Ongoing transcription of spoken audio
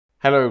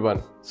Hello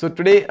everyone. So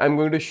today I'm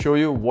going to show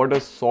you what are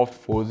soft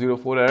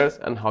 404 errors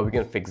and how we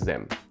can fix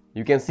them.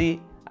 You can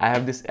see I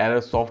have this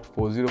error soft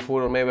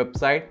 404 on my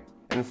website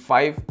and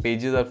 5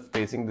 pages are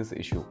facing this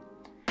issue.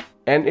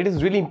 And it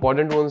is really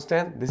important to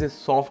understand this is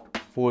soft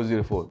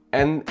 404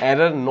 and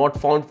error not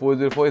found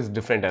 404 is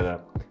different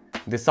error.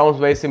 This sounds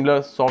very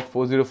similar, soft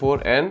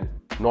 404 and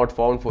not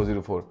found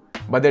 404,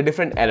 but they're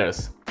different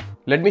errors.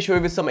 Let me show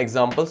you with some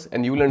examples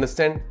and you will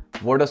understand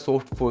what are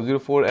soft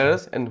 404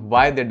 errors and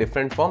why they're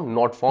different from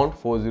not found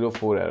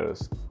 404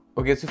 errors.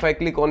 Okay, so if I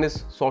click on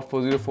this soft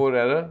 404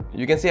 error,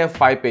 you can see I have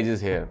 5 pages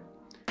here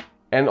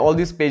and all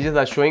these pages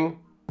are showing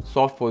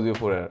soft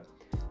 404 error.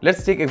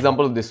 Let's take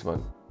example of this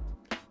one.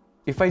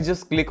 If I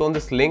just click on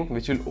this link,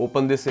 which will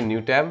open this in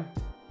new tab,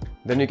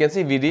 then you can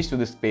see we reach to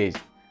this page.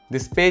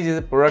 This page is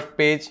a product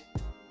page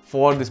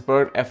for this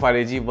product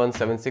FRAG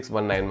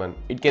 176191.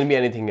 It can be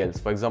anything else.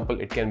 For example,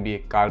 it can be a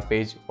car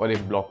page or a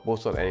blog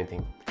post or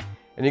anything.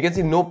 And you can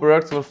see no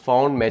products were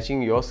found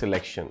matching your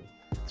selection.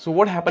 So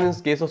what happens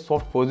in case of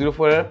soft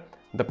 404 error?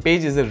 The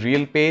page is a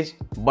real page,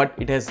 but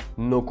it has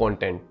no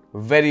content.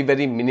 Very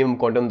minimum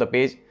content on the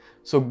page.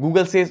 So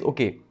Google says,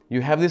 okay,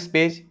 you have this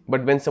page,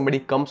 but when somebody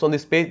comes on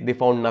this page, they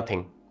found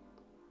nothing.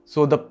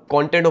 So the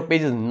content of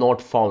page is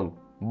not found,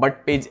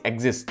 but page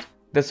exists.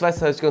 That's why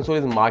Search Console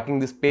is marking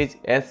this page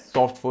as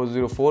soft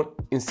 404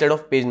 instead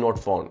of page not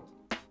found.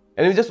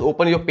 And you just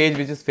open your page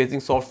which is facing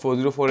soft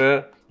 404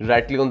 error,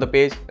 right click on the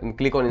page and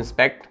click on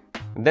inspect.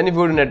 And then if you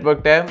go to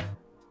network tab,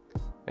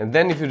 and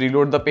then if you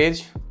reload the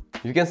page,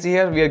 you can see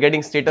here we are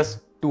getting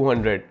status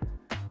 200,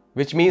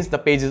 which means the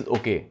page is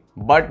okay.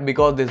 But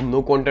because there's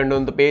no content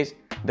on the page,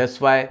 that's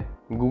why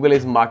Google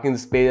is marking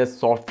this page as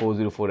soft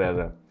 404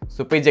 error.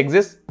 So page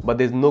exists, but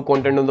there's no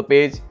content on the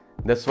page.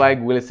 That's why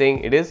Google is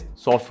saying it is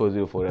soft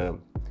 404 error.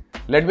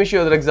 Let me show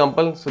you another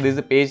example. So this is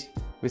a page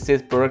which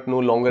says product no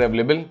longer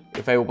available.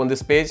 If I open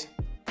this page,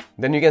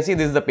 then you can see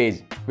this is the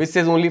page which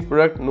says only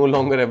product no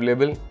longer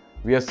available.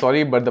 We are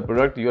sorry, but the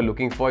product you are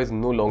looking for is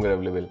no longer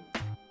available.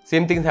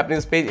 Same thing is happening in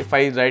this page. If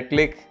I right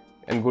click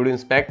and go to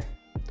inspect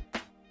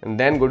and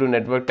then go to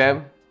network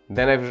tab,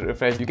 then I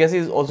refresh, you can see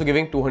it's also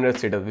giving 200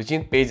 status, which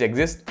means page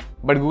exists.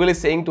 But Google is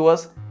saying to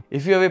us,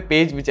 if you have a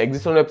page which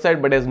exists on a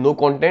website but has no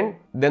content,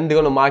 then they're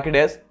going to mark it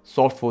as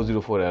soft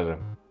 404 error.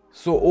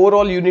 So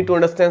overall, you need to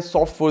understand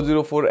soft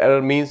 404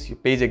 error means your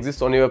page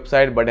exists on your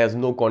website but has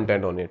no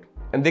content on it.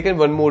 And there can be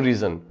one more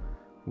reason.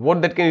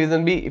 What that can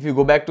reason be? If you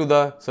go back to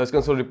the Search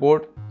Console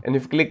report and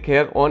if you click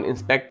here on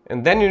inspect,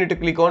 and then you need to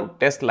click on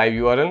test live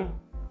URL.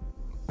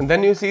 And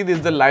then you see this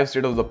is the live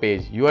state of the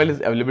page. URL is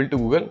available to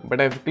Google,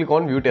 but I have to click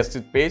on view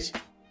tested page.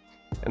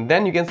 And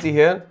then you can see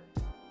here,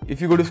 if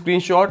you go to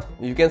screenshot,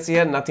 you can see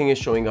here nothing is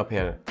showing up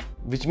here,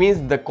 which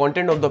means the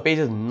content of the page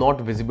is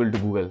not visible to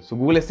Google. So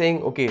Google is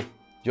saying, okay,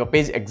 your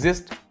page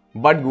exists,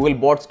 but Google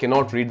bots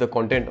cannot read the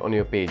content on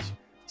your page.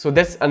 So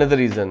that's another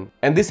reason.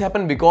 And this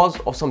happened because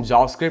of some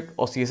JavaScript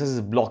or CSS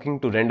is blocking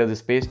to render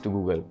this page to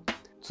Google.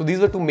 So these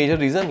were two major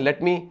reasons.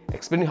 Let me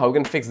explain how you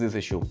can fix this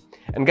issue.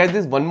 And guys,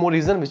 there's one more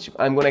reason which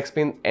I'm going to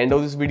explain end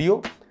of this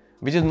video,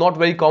 which is not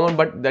very common,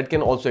 but that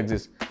can also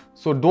exist.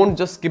 So don't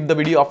just skip the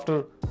video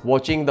after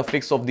watching the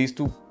fix of these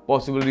two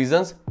possible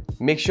reasons.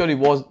 Make sure you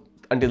watch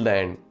until the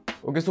end.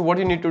 Okay, so what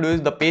you need to do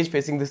is the page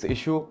facing this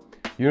issue,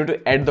 you need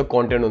to add the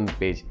content on the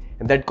page,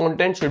 and that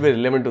content should be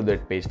relevant to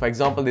that page. For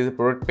example, there is a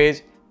product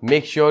page.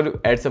 Make sure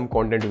you add some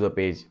content to the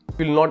page. If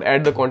you will not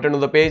add the content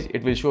on the page,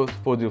 it will show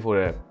 404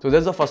 error. So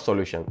that's the first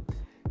solution.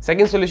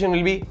 Second solution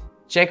will be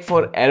check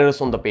for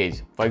errors on the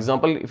page. For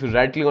example, if you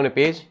right click on a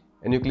page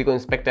and you click on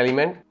inspect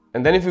element,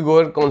 and then if you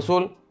go to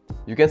console,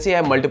 you can see I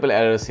have multiple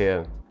errors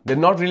here. They're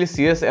not really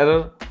serious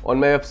error on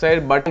my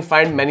website, but you can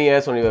find many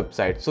errors on your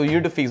website. So you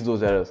need to fix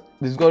those errors.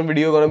 This going to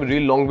be a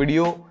really long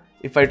video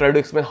if I try to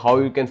explain how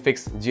you can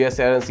fix JS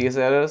errors and CS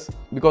errors,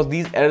 because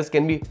these errors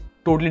can be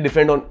totally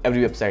different on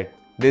every website.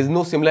 There is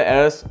no similar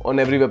errors on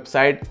every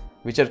website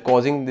which are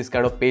causing this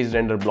kind of page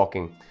render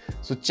blocking.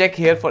 So check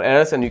here for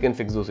errors and you can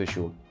fix those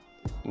issues.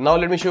 Now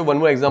let me show you one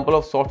more example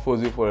of soft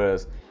 404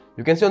 errors.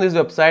 You can see on this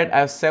website I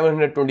have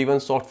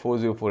 721 soft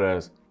 404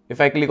 errors. If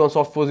I click on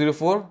soft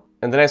 404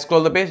 and then I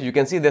scroll the page, you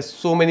can see there's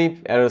so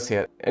many errors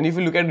here. And if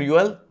you look at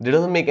URL, that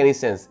doesn't make any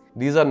sense.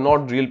 These are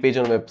not real page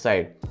on the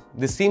website.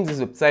 This seems this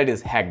website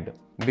is hacked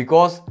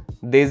because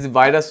there is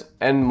virus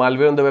and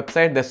malware on the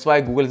website. That's why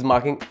Google is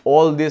marking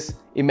all these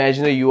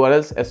imaginary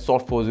URLs as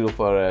soft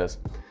 404 errors.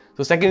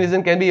 So second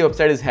reason can be your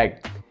website is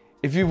hacked.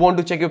 If you want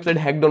to check your website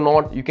hacked or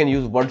not, you can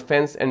use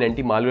WordFence and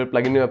anti-malware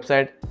plugin in your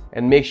website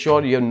and make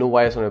sure you have no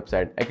virus on your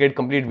website. I create a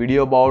complete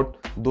video about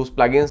those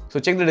plugins. So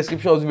check the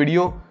description of this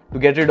video to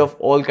get rid of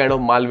all kind of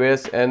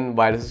malwares and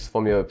viruses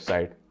from your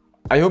website.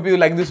 I hope you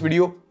like this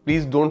video.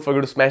 Please don't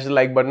forget to smash the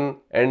like button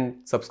and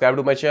subscribe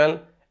to my channel.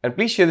 And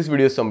please share this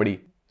video with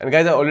somebody. And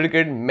guys, I already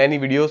created many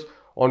videos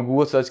on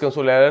Google Search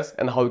Console errors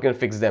and how you can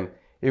fix them.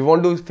 If you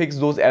want to fix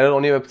those errors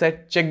on your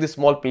website, check this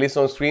small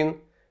playlist on screen.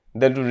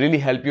 That will really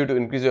help you to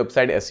increase your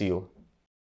website SEO.